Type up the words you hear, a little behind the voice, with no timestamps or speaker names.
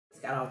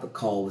got off the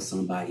call with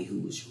somebody who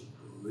was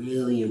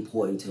really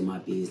important to my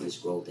business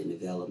growth and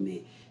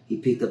development. He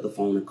picked up the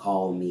phone and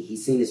called me. He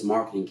seen this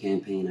marketing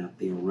campaign I've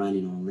been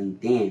running on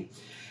LinkedIn.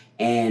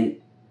 And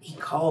he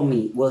called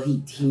me. Well, he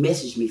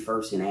messaged me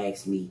first and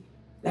asked me,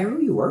 "Larry,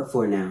 who you work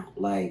for now?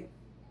 Like,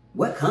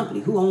 what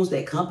company? Who owns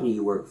that company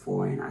you work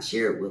for?" And I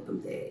shared with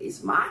him that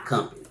it's my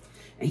company.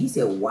 And he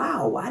said,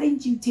 "Wow, why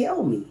didn't you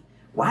tell me?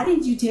 Why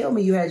didn't you tell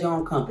me you had your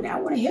own company?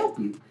 I want to help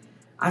you."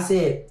 I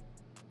said,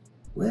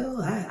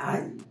 "Well,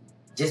 I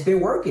just been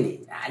working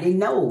it. I didn't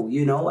know,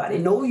 I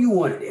didn't know you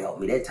wanted to help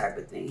me," that type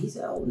of thing. He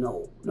said, "Oh,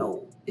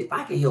 no. If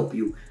I can help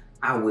you,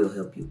 I will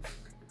help you."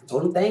 I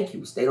told him thank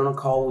you. Stayed on a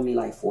call with me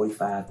like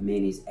 45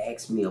 minutes,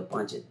 asked me a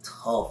bunch of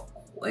tough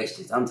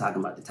questions. I'm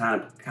talking about the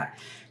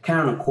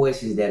kind of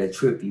questions that'll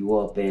trip you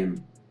up,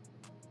 and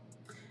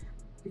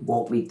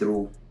walk me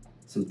through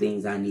some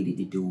things I needed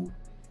to do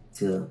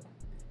to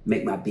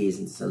make my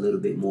business a little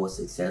bit more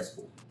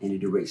successful in the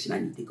direction I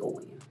need to go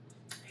in.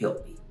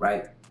 Help me,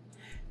 right?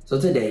 So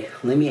today,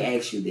 let me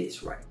ask you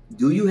this, right?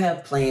 Do you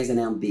have plans and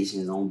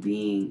ambitions on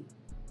being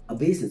a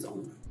business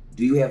owner?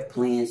 Do you have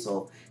plans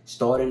of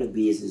starting a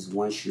business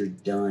once you're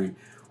done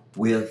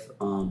with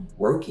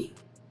working?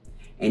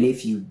 And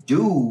if you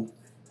do,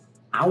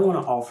 I want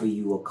to offer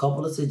you a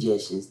couple of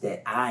suggestions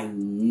that I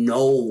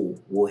know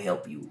will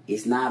help you.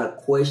 It's not a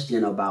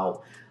question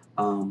about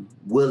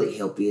will it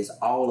help you? It's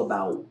all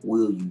about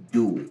will you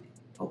do it,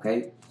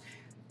 okay?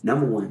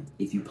 Number one,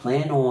 if you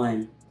plan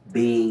on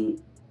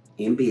being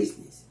in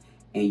business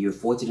and you're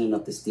fortunate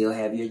enough to still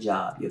have your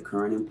job, your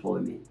current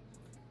employment,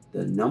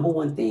 the number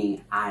one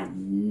thing I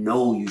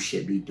know you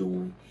should be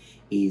doing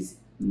is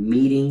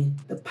meeting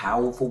the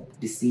powerful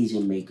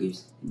decision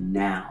makers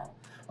now,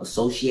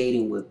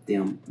 associating with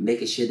them,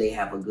 making sure they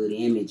have a good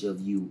image of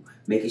you,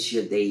 making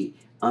sure they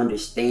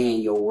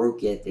understand your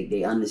work ethic,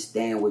 they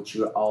understand what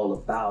you're all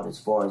about as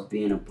far as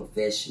being a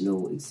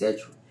professional, etc.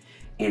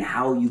 And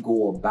how you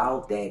go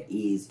about that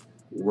is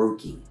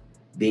working,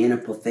 being a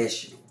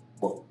professional,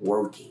 but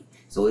working.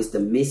 So it's the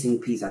missing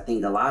piece. I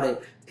think a lot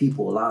of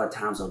people, a lot of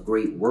times, are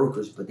great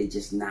workers, but they're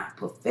just not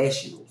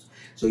professionals.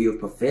 So your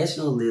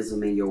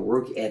professionalism and your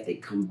work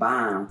ethic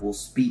combined will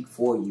speak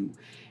for you,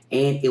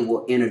 and it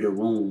will enter the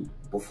room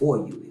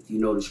before you. If you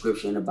know the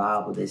scripture in the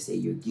Bible that say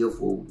your gift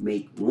will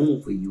make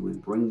room for you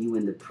and bring you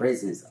in the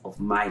presence of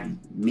mighty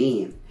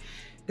men,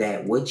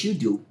 that what you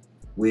do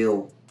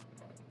will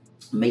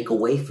make a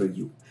way for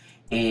you.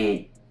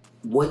 And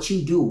what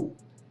you do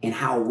and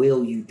how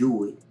well you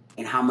do it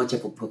and how much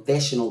of a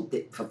professional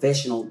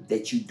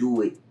that you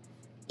do it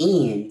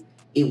in,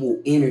 it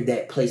will enter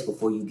that place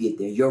before you get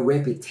there. Your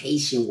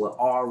reputation will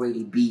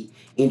already be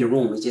in the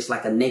room. It's just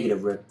like a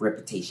negative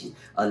reputation.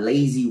 A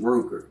lazy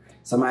worker.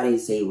 Somebody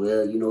say,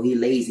 "Well, he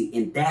lazy,"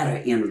 and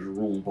that'll enter the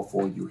room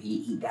before you.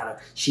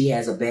 She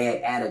has a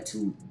bad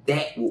attitude.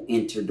 That will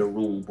enter the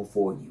room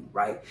before you,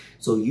 right?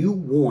 So you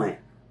want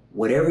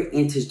whatever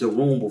enters the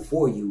room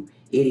before you,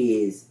 it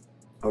is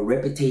a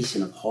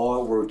reputation of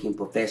hardworking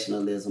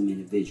professionalism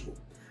individual.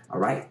 All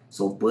right.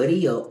 So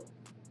buddy up,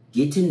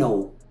 get to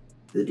know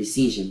the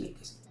decision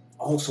makers.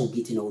 Also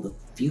get to know the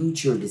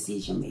future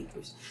decision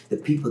makers, the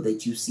people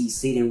that you see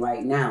sitting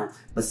right now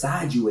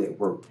beside you at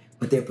work,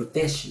 but they're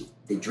professional.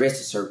 They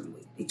dress a certain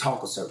way. They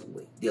talk a certain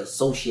way. They're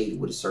associated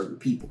with a certain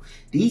people.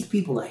 These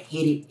people are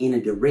headed in a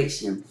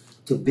direction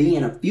to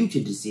being a future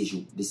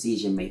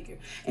decision maker.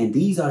 And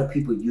these are the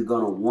people you're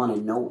going to want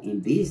to know in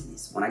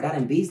business. When I got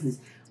in business,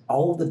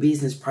 all the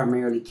business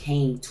primarily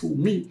came to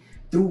me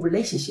through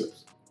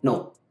relationships.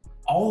 No,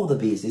 all the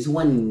business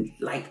wasn't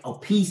like a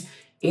piece.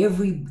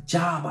 Every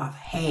job I've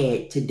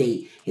had to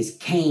date has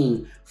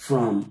came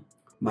from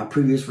my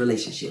previous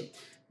relationship.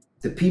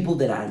 The people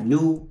that I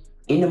knew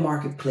in the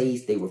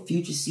marketplace, they were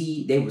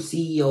they were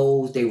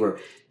CEOs, they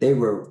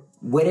were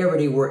whatever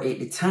they were at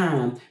the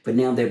time, but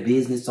now they're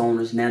business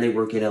owners. Now they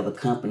work at other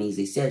companies,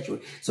 etc.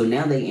 So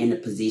now they're in a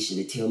position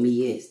to tell me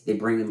yes. They're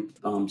bringing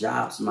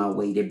jobs my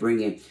way. They're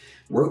bringing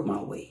work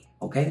my way.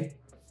 Okay,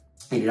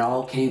 and it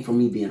all came from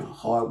me being a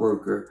hard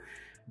worker,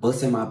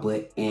 busting my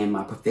butt, and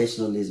my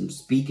professionalism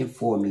speaking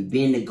for me,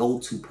 being the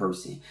go-to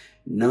person,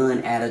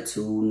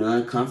 non-attitude,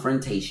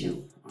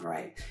 non-confrontational. All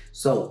right.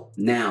 So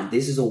now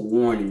this is a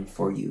warning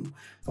for you,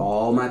 for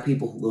all my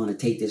people who are going to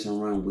take this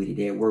and run with it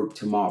at work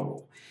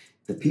tomorrow.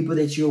 The people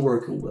that you're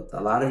working with,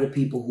 a lot of the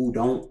people who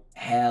don't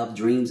have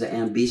dreams or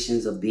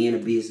ambitions of being a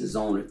business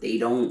owner,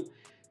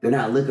 they're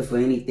not looking for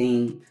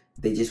anything.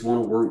 They just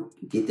want to work,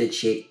 get their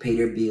check, pay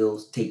their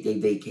bills, take their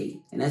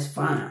vacate. And that's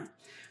fine.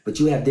 But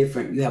you have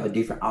a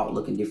different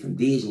outlook and different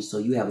vision, so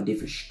you have a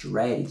different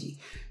strategy.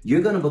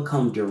 You're going to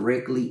become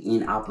directly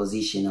in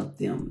opposition of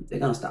them. They're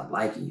going to stop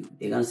liking you.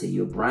 They're going to say,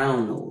 "You're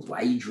brown nose.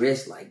 Why you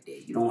dressed like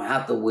that? You don't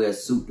have to wear a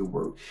suit to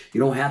work. You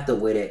don't have to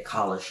wear that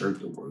collar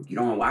shirt to work.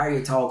 Why are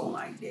you talking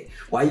like that?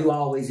 Why are you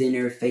always in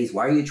their face?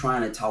 Why are you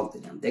trying to talk to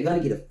them?" They're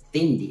going to get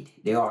offended.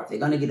 They're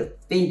going to get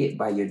offended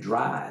by your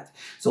drive.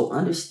 So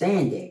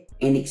understand that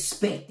and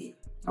expect it.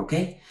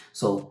 Okay?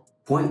 So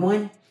point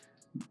one,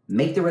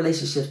 make the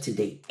relationships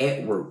today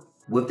at work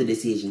with the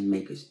decision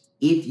makers.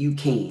 if you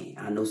can.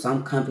 I know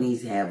some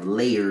companies have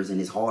layers and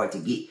it's hard to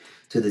get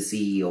to the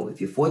CEO. If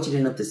you're fortunate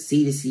enough to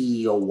see the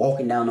CEO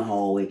walking down the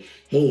hallway,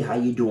 hey, how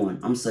you doing?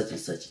 I'm such and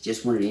such.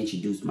 Just wanted to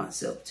introduce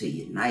myself to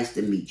you. Nice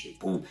to meet you.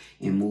 Boom,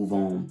 and move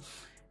on.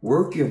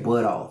 Work your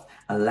butt off.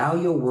 Allow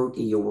your work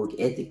and your work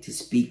ethic to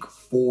speak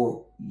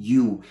for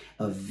you.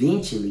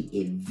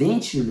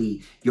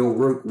 Eventually, your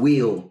work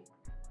will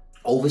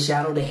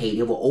overshadow the hate.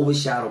 It will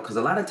overshadow, because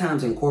a lot of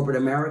times in corporate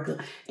America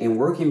and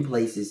working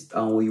places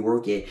where you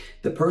work at,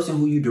 the person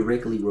who you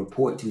directly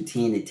report to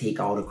tend to take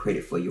all the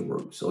credit for your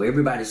work. So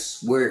everybody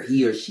swear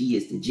he or she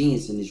is the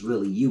genius and it's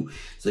really you.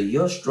 So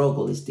your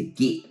struggle is to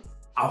get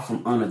out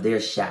from under their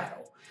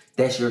shadow.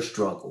 That's your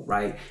struggle,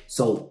 right?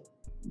 So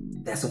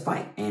that's a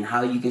fight. And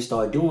how you can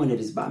start doing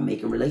it is by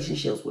making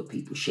relationships with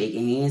people,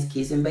 shaking hands,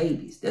 kissing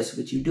babies. That's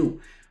what you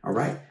do. All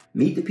right.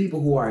 Meet the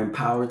people who are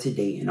empowered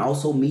today, and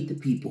also meet the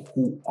people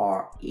who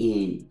are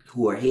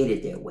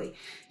headed that way.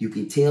 You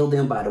can tell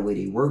them by the way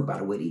they work, by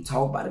the way they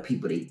talk, by the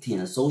people they tend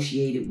to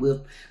associate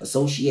with,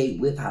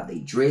 how they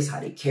dress, how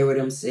they carry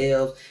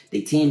themselves.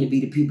 They tend to be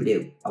the people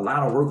that a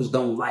lot of workers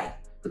don't like,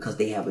 because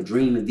they have a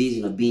dream and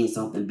vision of being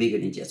something bigger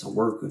than just a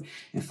worker.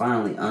 And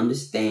finally,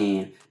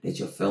 understand that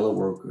your fellow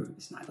worker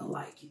is not going to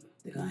like you.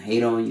 They're going to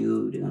hate on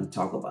you. They're going to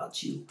talk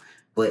about you.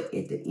 But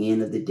at the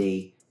end of the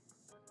day,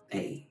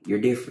 hey, you're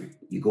different.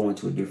 You go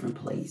into a different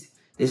place.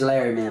 This is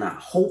Larry, man. I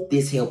hope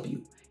this helped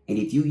you. And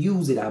if you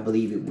use it, I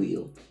believe it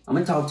will. I'm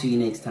going to talk to you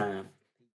next time.